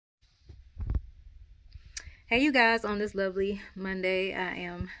Hey, you guys, on this lovely Monday, I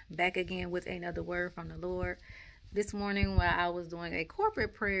am back again with another word from the Lord. This morning, while I was doing a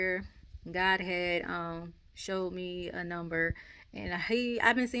corporate prayer, God had showed me a number, and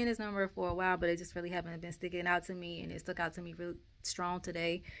I've been seeing this number for a while, but it just really haven't been sticking out to me, and it stuck out to me really strong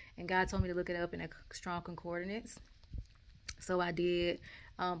today. And God told me to look it up in a strong concordance, so I did.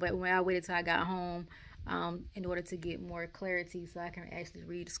 But when I waited till I got home, in order to get more clarity, so I can actually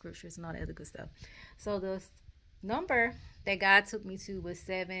read the scriptures and all the other good stuff. So the number that God took me to was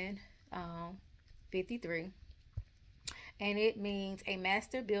 753, and it means a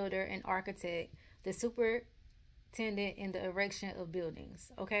master builder and architect, the superintendent in the erection of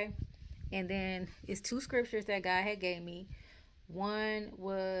buildings. Okay, and then it's two scriptures that God had gave me. One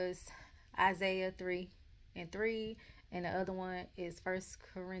was Isaiah 3:3, and the other one is 1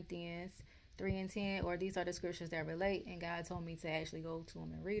 Corinthians 3:10. Or these are the scriptures that relate, and God told me to actually go to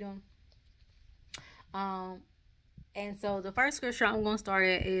them and read them. And so the first scripture I'm going to start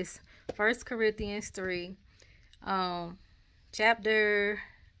at is 1 Corinthians 3, 3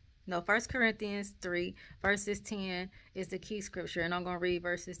 verses 10 is the key scripture, and I'm going to read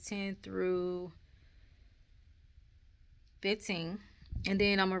verses 10 through 15, and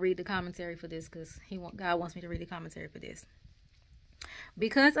then I'm going to read the commentary for this because God wants me to read the commentary for this.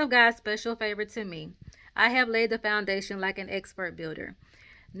 Because of God's special favor to me, I have laid the foundation like an expert builder.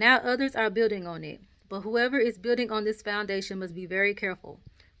 Now others are building on it, but whoever is building on this foundation must be very careful,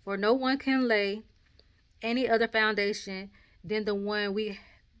 for no one can lay any other foundation than the one we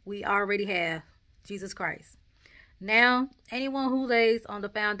already have, Jesus Christ. Now, anyone who lays on the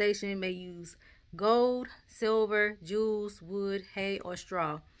foundation may use gold, silver, jewels, wood, hay, or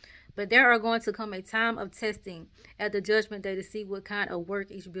straw. But there are going to come a time of testing at the judgment day to see what kind of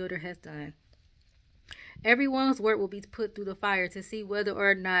work each builder has done. Everyone's work will be put through the fire to see whether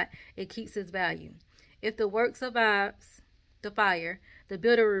or not it keeps its value. If the work survives the fire, the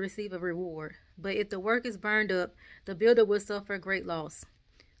builder will receive a reward. But if the work is burned up, the builder will suffer great loss.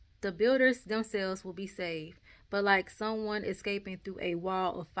 The builders themselves will be saved, but like someone escaping through a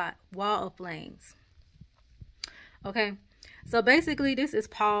wall of flames. Okay, so basically this is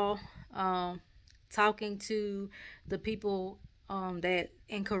Paul talking to the people that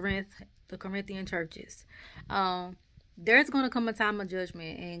in Corinth, the Corinthian churches. There's going to come a time of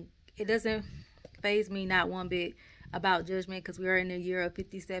judgment, and it doesn't faze me not one bit about judgment, because we are in the year of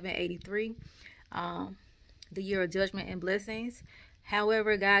 5783, the year of judgment and blessings.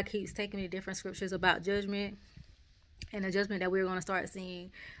 However, God keeps taking me to different scriptures about judgment, and the judgment that we're going to start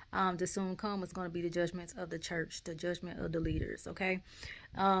seeing to soon come is going to be the judgments of the church, the judgment of the leaders. Okay,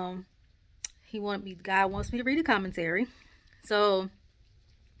 God wants me to read a commentary. So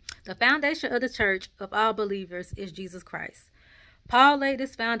the foundation of the church of all believers is Jesus Christ. Paul laid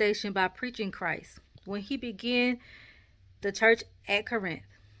this foundation by preaching Christ when he began the church at Corinth.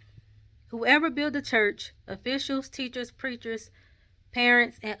 Whoever builds the church, officials, teachers, preachers,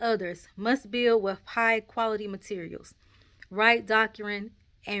 parents, and others, must build with high quality materials, right doctrine,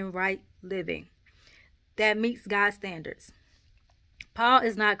 and right living that meets God's standards. Paul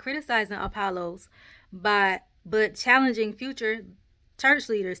is not criticizing Apollos, but challenging future church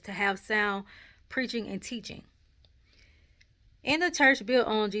leaders to have sound preaching and teaching. In the church built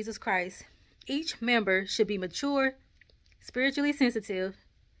on Jesus Christ, each member should be mature, spiritually sensitive,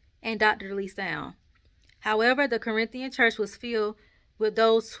 and doctrinally sound. However, the Corinthian church was filled with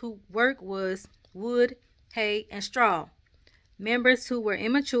those whose work was wood, hay, and straw, members who were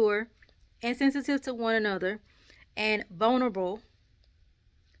immature, insensitive to one another, and vulnerable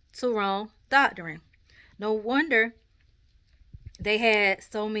to wrong doctrine. No wonder they had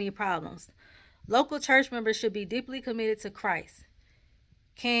so many problems. Local church members should be deeply committed to Christ.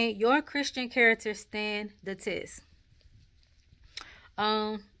 Can your Christian character stand the test?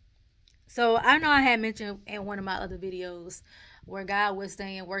 So I know I had mentioned in one of my other videos where God was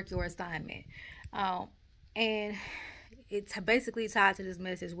saying, work your assignment. And it's basically tied to this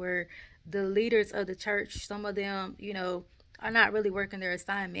message where the leaders of the church, some of them, are not really working their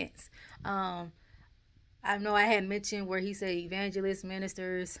assignments. I know I had mentioned where he said evangelists,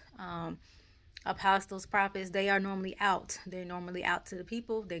 ministers, apostles, prophets, they are normally out. They're normally out to the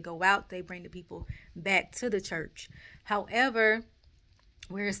people. They go out, they bring the people back to the church. However,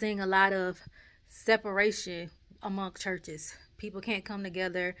 we're seeing a lot of separation among churches. People can't come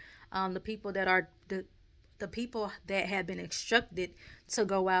together. The people that are the people that have been instructed to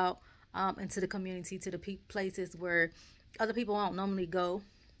go out into the community, to the places where other people won't normally go,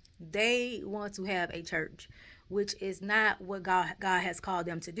 they want to have a church, which is not what God has called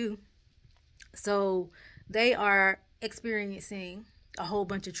them to do. So they are experiencing a whole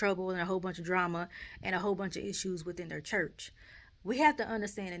bunch of trouble and a whole bunch of drama and a whole bunch of issues within their church. We have to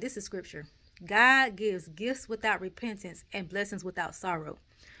understand, and this is scripture, God gives gifts without repentance and blessings without sorrow.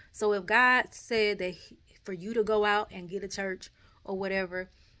 So if God said that for you to go out and get a church or whatever,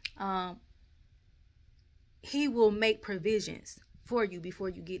 he will make provisions for you before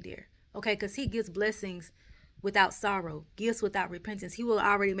you get there. Okay, because he gives blessings without sorrow, gifts without repentance. He will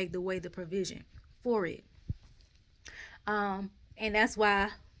already make the way, the provision for it. And that's why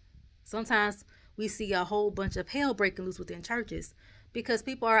sometimes we see a whole bunch of hell breaking loose within churches, because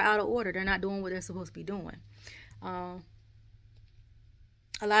people are out of order. They're not doing what they're supposed to be doing. A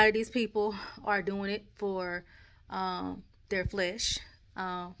lot of these people are doing it for their flesh,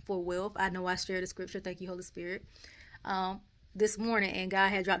 for wealth. I know I shared the scripture, thank you, Holy Spirit, this morning, and God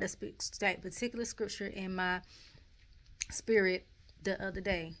had dropped that particular scripture in my spirit the other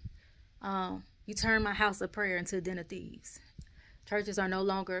day. You turn my house of prayer into a den of thieves. Churches are no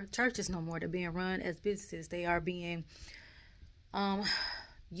longer churches no more. They're being run as businesses. They are being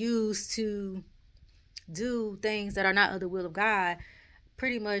used to do things that are not of the will of God,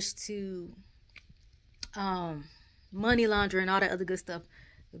 pretty much to money laundering and all that other good stuff.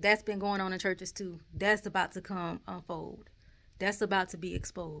 That's been going on in churches too. That's about to come unfold. That's about to be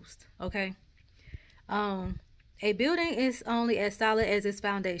exposed. Okay. A building is only as solid as its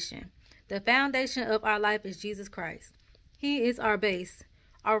foundation. The foundation of our life is Jesus Christ. He is our base,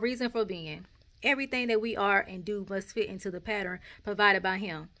 our reason for being. Everything that we are and do must fit into the pattern provided by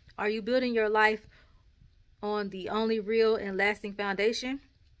him. Are you building your life on the only real and lasting foundation?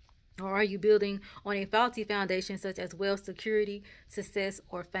 Or are you building on a faulty foundation such as wealth, security, success,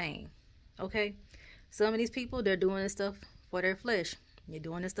 or fame? Okay? Some of these people, they're doing this stuff for their flesh. They're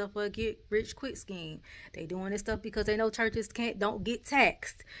doing this stuff for a get rich quick scheme. They're doing this stuff because they know churches don't get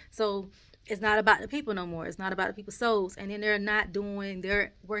taxed. So it's not about the people no more. It's not about the people's souls. And then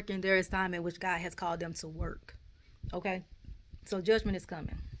they're working their assignment, which God has called them to work. Okay? So judgment is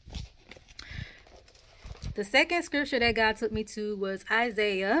coming. The second scripture that God took me to was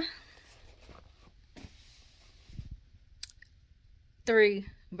Isaiah 3,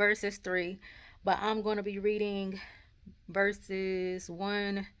 verses 3. But I'm going to be reading verses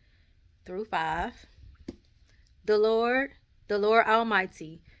 1 through 5. The Lord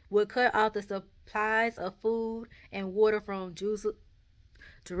Almighty will cut off the supplies of food and water from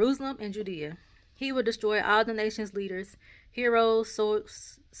Jerusalem and Judea. He will destroy all the nation's leaders, heroes,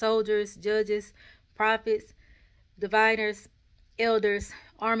 soldiers, judges, prophets, diviners, elders,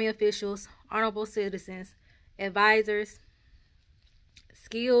 army officials, honorable citizens, advisors,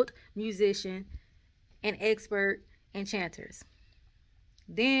 skilled musicians, and expert enchanters.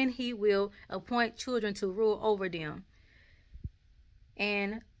 Then he will appoint children to rule over them,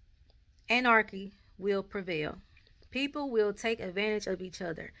 and anarchy will prevail. People will take advantage of each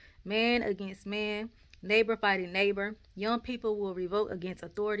other, man against man, neighbor fighting neighbor. Young people will revolt against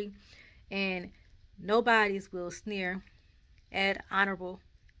authority, and nobodies will sneer at honorable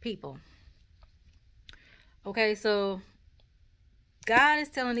people. Okay, so God is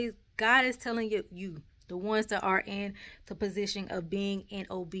telling you, the ones that are in the position of being in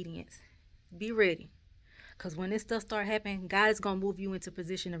obedience, be ready. Because when this stuff start happening, God is going to move you into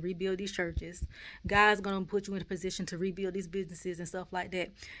position to rebuild these churches. God's going to put you in a position to rebuild these businesses and stuff like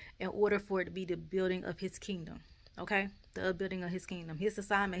that in order for it to be the building of his kingdom. Okay? The building of his kingdom. His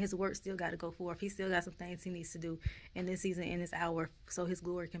assignment, his work still got to go forth. He still got some things he needs to do in this season, in this hour, so his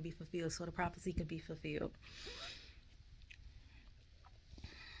glory can be fulfilled, so the prophecy can be fulfilled.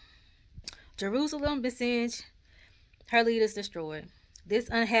 Jerusalem besieged, her leaders destroyed. This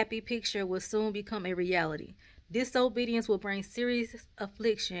unhappy picture will soon become a reality. Disobedience will bring serious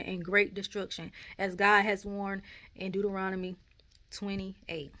affliction and great destruction, as God has warned in Deuteronomy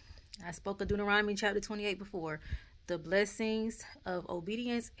 28. I spoke of Deuteronomy chapter 28 before. The blessings of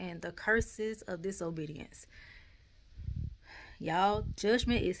obedience and the curses of disobedience. Y'all,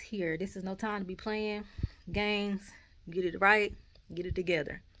 judgment is here. This is no time to be playing games. Get it right. Get it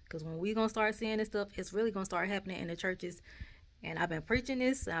together. Because when we're going to start seeing this stuff, it's really going to start happening in the churches. And I've been preaching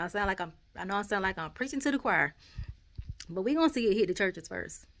this. And I know I sound like I'm preaching to the choir. But we're going to see it hit the churches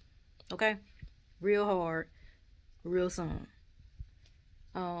first. Okay? Real hard. Real soon.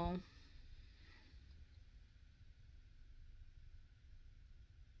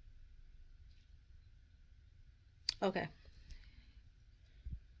 Okay.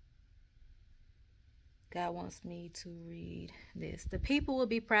 God wants me to read this. The people will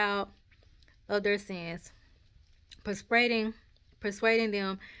be proud of their sins, persuading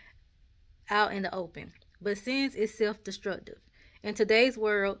them out in the open. But sins is self-destructive. In today's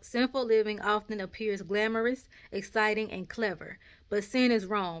world, sinful living often appears glamorous, exciting, and clever. But sin is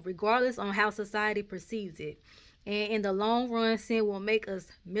wrong, regardless on how society perceives it. And in the long run, sin will make us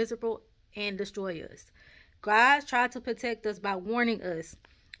miserable and destroy us. God tried to protect us by warning us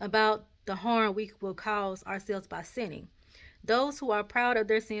about the harm we will cause ourselves by sinning. Those who are proud of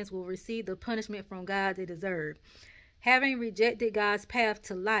their sins will receive the punishment from God they deserve. Having rejected God's path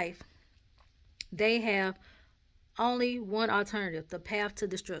to life, they have only one alternative, the path to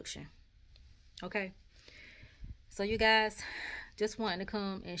destruction. Okay? So you guys, just wanting to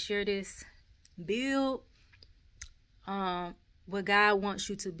come and share this. Build what God wants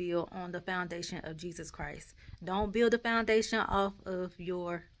you to build on the foundation of Jesus Christ. Don't build the foundation off of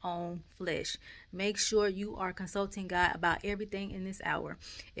your own flesh. Make sure you are consulting God about everything in this hour.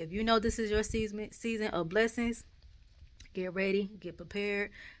 If you know this is your season of blessings, get ready, get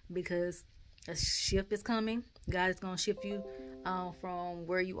prepared, because a shift is coming. God is going to shift you from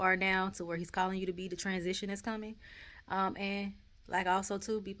where you are now to where he's calling you to be. The transition is coming. And like also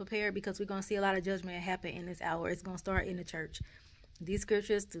too, be prepared, because we're going to see a lot of judgment happen in this hour. It's going to start in the church. These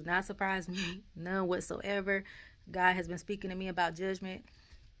scriptures do not surprise me, none whatsoever. God has been speaking to me about judgment,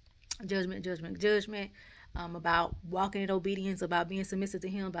 about walking in obedience, about being submissive to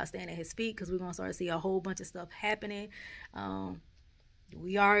him, about standing at his feet, because we're going to start to see a whole bunch of stuff happening.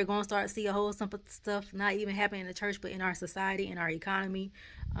 We are going to start to see a whole bunch of stuff not even happening in the church, but in our society, in our economy.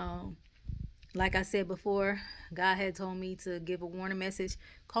 Like I said before, God had told me to give a warning message.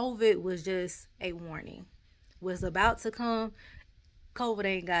 COVID was just a warning. What's about to come, COVID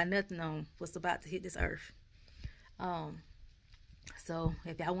ain't got nothing on what's about to hit this earth. So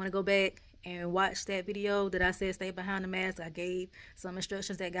if y'all want to go back and watch that video that I said stay behind the mask, I gave some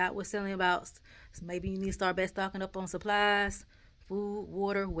instructions that God was telling about. So maybe you need to start back stocking up on supplies, food,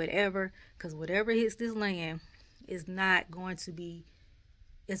 water, whatever, because whatever hits this land is not going to be,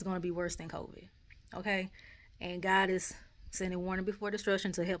 it's going to be worse than COVID. Okay? And God is sending warning before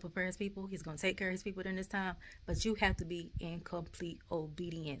destruction to help prepare his people. He's going to take care of his people during this time. But you have to be in complete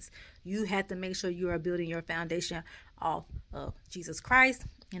obedience. You have to make sure you are building your foundation off of Jesus Christ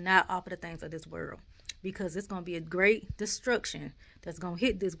and not off of the things of this world. Because it's going to be a great destruction that's going to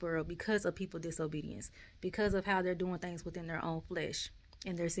hit this world because of people's disobedience. Because of how they're doing things within their own flesh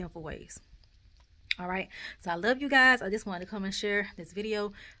and their sinful ways. All right, so I love you guys. I just wanted to come and share this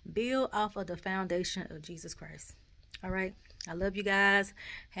video. Build off of the foundation of Jesus Christ. All right, I love you guys.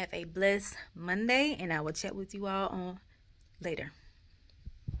 Have a blessed Monday, and I will chat with you all on later.